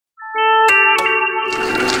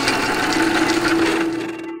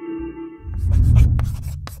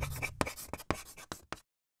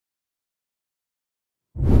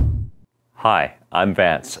Hi, I'm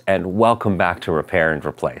Vance, and welcome back to Repair and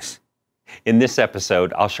Replace. In this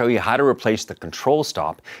episode, I'll show you how to replace the control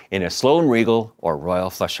stop in a Sloan Regal or Royal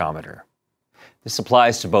Flushometer. This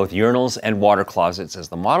applies to both urinals and water closets, as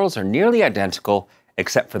the models are nearly identical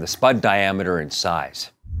except for the spud diameter and size.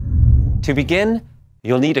 To begin,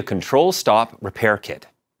 you'll need a control stop repair kit,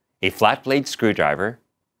 a flat blade screwdriver,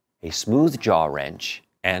 a smooth jaw wrench,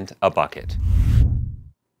 and a bucket.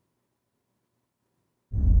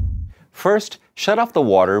 First, shut off the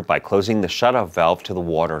water by closing the shut-off valve to the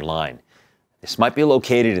water line. This might be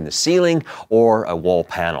located in the ceiling or a wall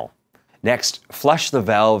panel. Next, flush the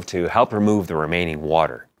valve to help remove the remaining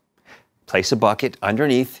water. Place a bucket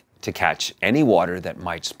underneath to catch any water that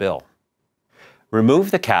might spill.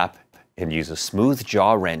 Remove the cap and use a smooth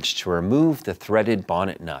jaw wrench to remove the threaded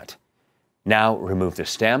bonnet nut. Now remove the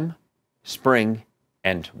stem, spring,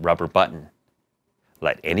 and rubber button.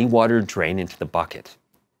 Let any water drain into the bucket.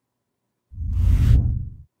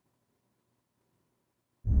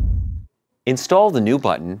 Install the new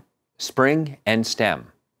button, spring, and stem.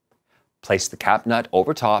 Place the cap nut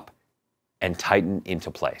over top and tighten into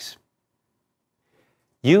place.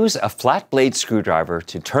 Use a flat blade screwdriver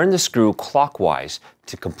to turn the screw clockwise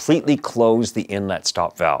to completely close the inlet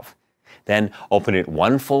stop valve. Then open it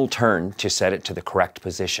one full turn to set it to the correct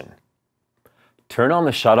position. Turn on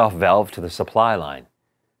the shutoff valve to the supply line.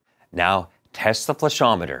 Now test the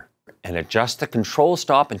flushometer and adjust the control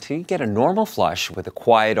stop until you get a normal flush with a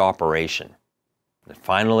quiet operation. And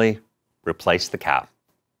finally, replace the cap.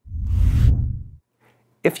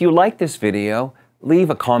 If you like this video, leave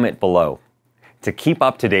a comment below. To keep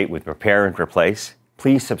up to date with Repair and Replace,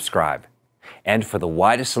 please subscribe. And for the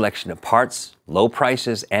widest selection of parts, low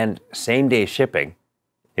prices, and same-day shipping,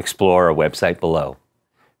 explore our website below.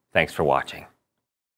 Thanks for watching.